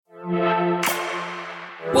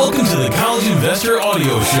Welcome to the College Investor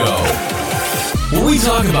Audio Show, where we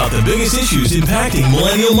talk about the biggest issues impacting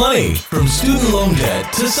millennial money, from student loan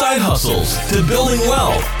debt to side hustles to building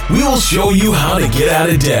wealth. We will show you how to get out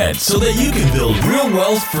of debt so that you can build real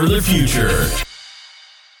wealth for the future.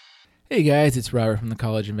 Hey guys, it's Robert from the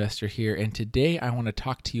College Investor here, and today I want to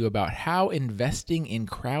talk to you about how investing in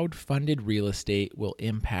crowdfunded real estate will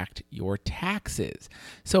impact your taxes.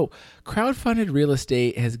 So, crowdfunded real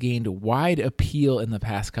estate has gained wide appeal in the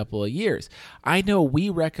past couple of years. I know we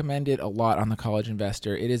recommend it a lot on the College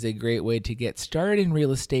Investor. It is a great way to get started in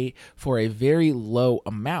real estate for a very low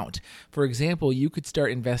amount. For example, you could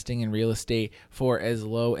start investing in real estate for as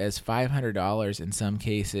low as $500 in some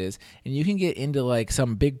cases, and you can get into like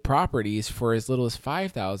some big properties for as little as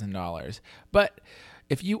 $5,000. But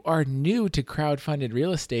if you are new to crowdfunded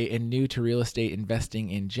real estate and new to real estate investing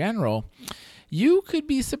in general, you could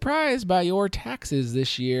be surprised by your taxes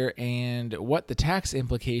this year and what the tax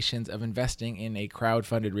implications of investing in a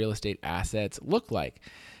crowdfunded real estate assets look like.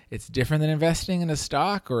 It's different than investing in a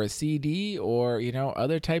stock or a CD or,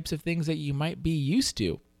 other types of things that you might be used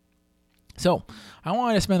to. So I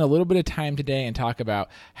want to spend a little bit of time today and talk about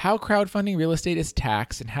how crowdfunding real estate is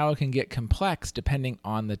taxed and how it can get complex depending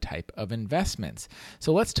on the type of investments.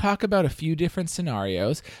 So let's talk about a few different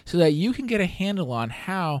scenarios so that you can get a handle on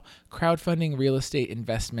how crowdfunding real estate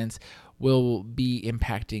investments will be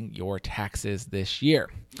impacting your taxes this year.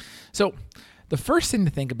 So the first thing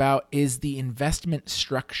to think about is the investment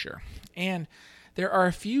structure. And there are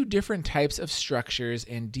a few different types of structures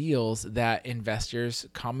and deals that investors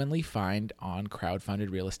commonly find on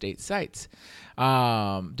crowdfunded real estate sites.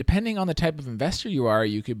 Depending on the type of investor you are,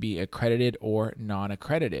 you could be accredited or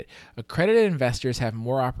non-accredited. Accredited investors have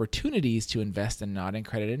more opportunities to invest than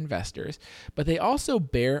non-accredited investors, but they also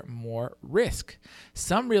bear more risk.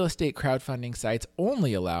 Some real estate crowdfunding sites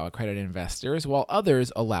only allow accredited investors, while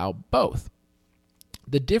others allow both.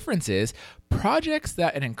 The difference is projects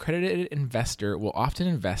that an accredited investor will often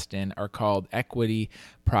invest in are called equity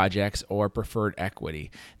projects or preferred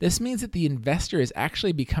equity. This means that the investor is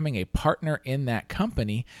actually becoming a partner in that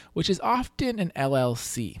company, which is often an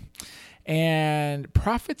LLC. And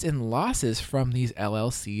profits and losses from these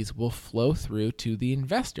LLCs will flow through to the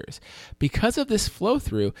investors. Because of this flow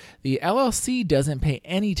through, the LLC doesn't pay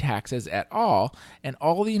any taxes at all, and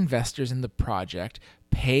all the investors in the project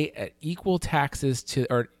pay equal taxes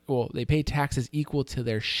they pay taxes equal to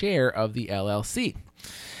their share of the LLC.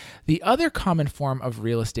 The other common form of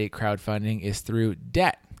real estate crowdfunding is through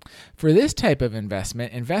debt. For this type of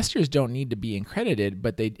investment, investors don't need to be accredited,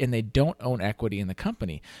 but they don't own equity in the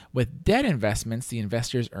company. With debt investments, the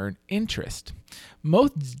investors earn interest.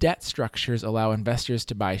 Most debt structures allow investors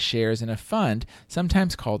to buy shares in a fund,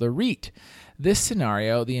 sometimes called a REIT. This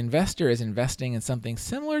scenario, the investor is investing in something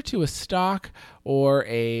similar to a stock or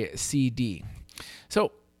a CD.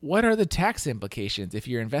 So, what are the tax implications? If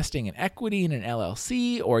you're investing in equity in an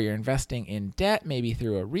LLC or you're investing in debt, maybe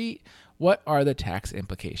through a REIT, what are the tax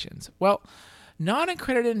implications? Well,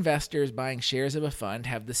 non-accredited investors buying shares of a fund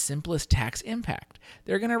have the simplest tax impact.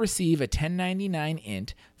 They're going to receive a 1099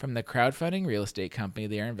 int from the crowdfunding real estate company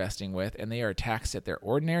they are investing with, and they are taxed at their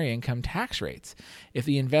ordinary income tax rates. If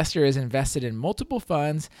the investor is invested in multiple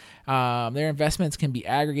funds, their investments can be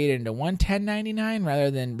aggregated into one 1099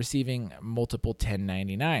 rather than receiving multiple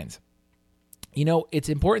 1099s. It's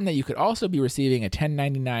important that you could also be receiving a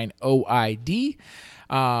 1099 OID,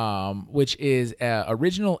 which is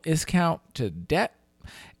original discount to debt.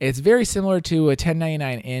 It's very similar to a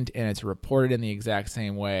 1099 int, and it's reported in the exact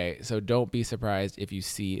same way. So don't be surprised if you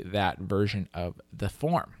see that version of the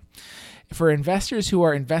form. For investors who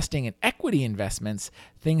are investing in equity investments,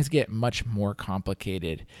 things get much more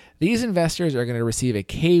complicated. These investors are going to receive a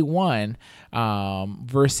K-1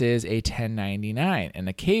 versus a 1099, and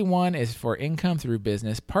the K-1 is for income through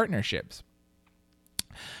business partnerships.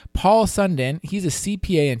 Paul Sundin, he's a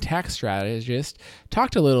CPA and tax strategist,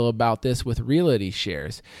 talked a little about this with Realty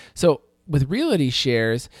Shares. So with Realty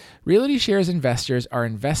Shares investors are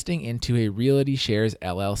investing into a Realty Shares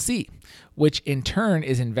LLC, which in turn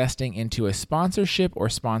is investing into a sponsorship or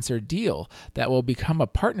sponsored deal that will become a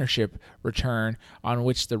partnership return on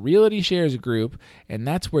which the Realty Shares group, and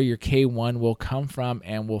that's where your K-1 will come from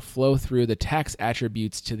and will flow through the tax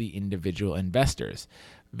attributes to the individual investors.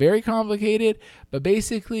 Very complicated, but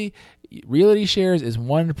basically, Realty Shares is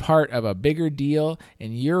one part of a bigger deal,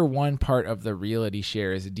 and you're one part of the Realty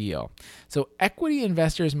Shares deal. So equity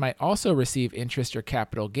investors might also receive interest or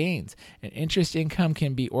capital gains. And interest income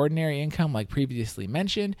can be ordinary income, like previously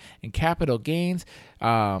mentioned, and capital gains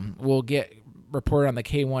will get reported on the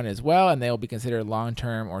K-1 as well, and they will be considered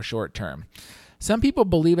long-term or short-term. Some people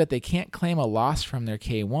believe that they can't claim a loss from their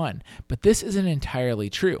K1, but this isn't entirely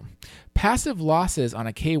true. Passive losses on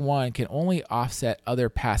a K1 can only offset other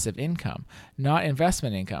passive income, not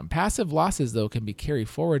investment income. Passive losses, though, can be carried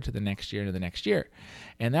forward to the next year and to the next year.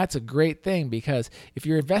 And that's a great thing because if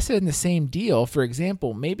you're invested in the same deal, for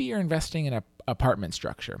example, maybe you're investing in an apartment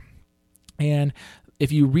structure. And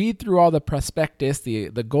if you read through all the prospectus, the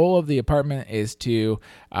goal of the apartment is to,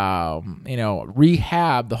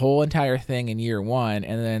 rehab the whole entire thing in year 1,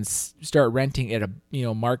 and then start renting at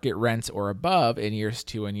market rents or above in years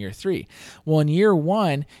 2 and year 3. Well, in year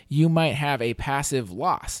 1, you might have a passive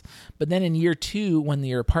loss, but then in year 2, when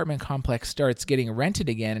your apartment complex starts getting rented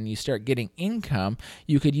again and you start getting income,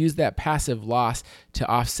 you could use that passive loss to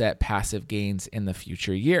offset passive gains in the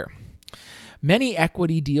future year. Many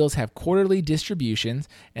equity deals have quarterly distributions,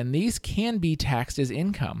 and these can be taxed as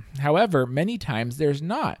income. However, many times there's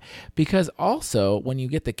not, because also when you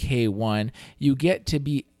get the K1, you get to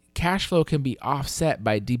be cash flow can be offset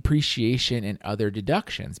by depreciation and other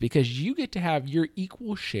deductions because you get to have your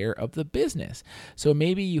equal share of the business. So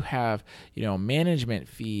maybe you have, management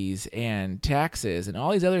fees and taxes and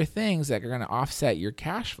all these other things that are going to offset your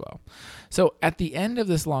cash flow. So at the end of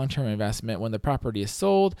this long-term investment, when the property is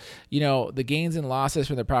sold, the gains and losses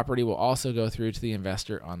from the property will also go through to the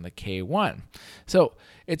investor on the K1. So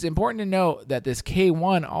it's important to note that this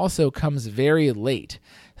K1 also comes very late.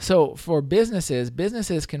 So for businesses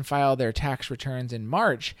can file their tax returns in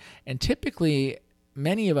March, and typically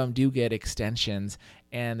many of them do get extensions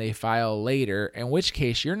and they file later, in which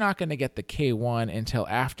case you're not going to get the K1 until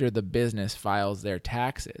after the business files their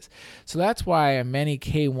taxes. So that's why many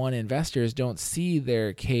K1 investors don't see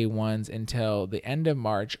their K1s until the end of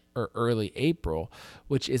March or early April,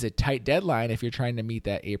 which is a tight deadline if you're trying to meet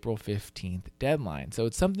that April 15th deadline. So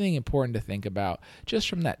it's something important to think about just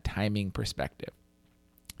from that timing perspective.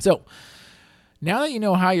 So now that you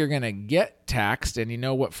know how you're going to get taxed and you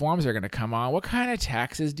know what forms are going to come on, what kind of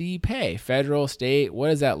taxes do you pay? Federal, state, what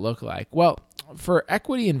does that look like? Well, for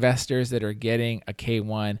equity investors that are getting a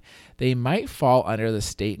K1, they might fall under the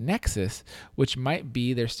state nexus, which might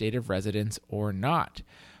be their state of residence or not.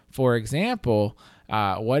 For example,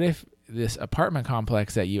 what if this apartment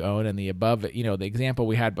complex that you own and the above, the example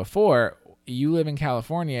we had before, you live in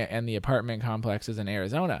California and the apartment complex is in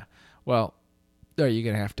Arizona? Well, are you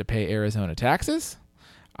going to have to pay Arizona taxes?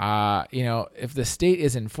 If the state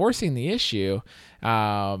is enforcing the issue,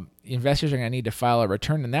 investors are going to need to file a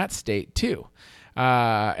return in that state too.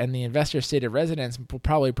 And the investor's state of residence will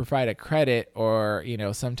probably provide a credit or,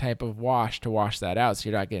 some type of wash to wash that out so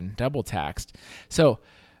you're not getting double taxed. So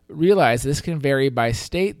realize this can vary by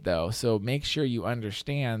state though. So make sure you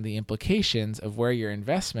understand the implications of where your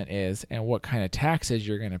investment is and what kind of taxes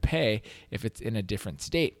you're going to pay if it's in a different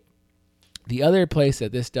state. The other place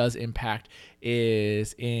that this does impact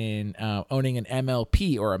is in owning an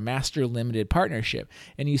MLP or a master limited partnership.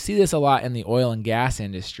 And you see this a lot in the oil and gas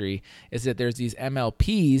industry, is that there's these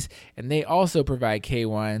MLPs and they also provide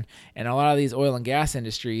K1. And a lot of these oil and gas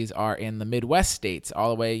industries are in the Midwest states, all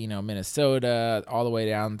the way, Minnesota, all the way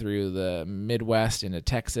down through the Midwest into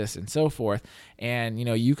Texas and so forth. And,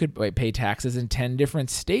 you could pay taxes in 10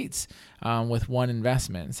 different states with one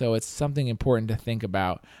investment. So it's something important to think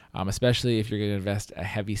about, especially if you're going to invest a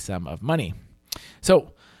heavy sum of money.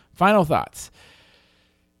 So, final thoughts.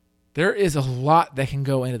 There is a lot that can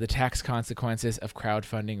go into the tax consequences of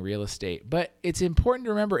crowdfunding real estate, but it's important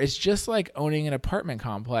to remember it's just like owning an apartment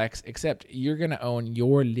complex, except you're going to own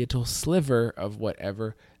your little sliver of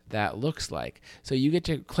whatever that looks like. So you get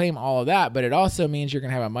to claim all of that, but it also means you're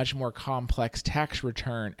going to have a much more complex tax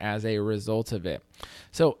return as a result of it.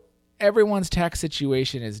 So everyone's tax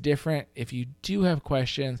situation is different. If you do have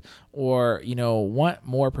questions or, want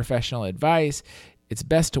more professional advice, it's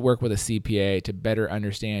best to work with a CPA to better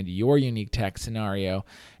understand your unique tax scenario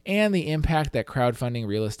and the impact that crowdfunding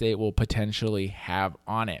real estate will potentially have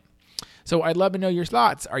on it. So I'd love to know your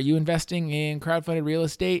thoughts. Are you investing in crowdfunded real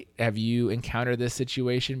estate? Have you encountered this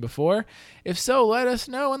situation before? If so, let us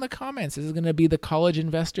know in the comments. This is going to be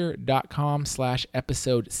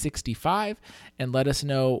thecollegeinvestor.com/episode 65. And let us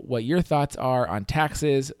know what your thoughts are on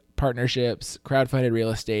taxes, partnerships, crowdfunded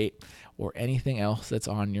real estate, or anything else that's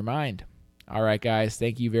on your mind. All right, guys,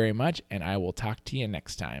 thank you very much, and I will talk to you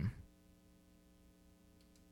next time.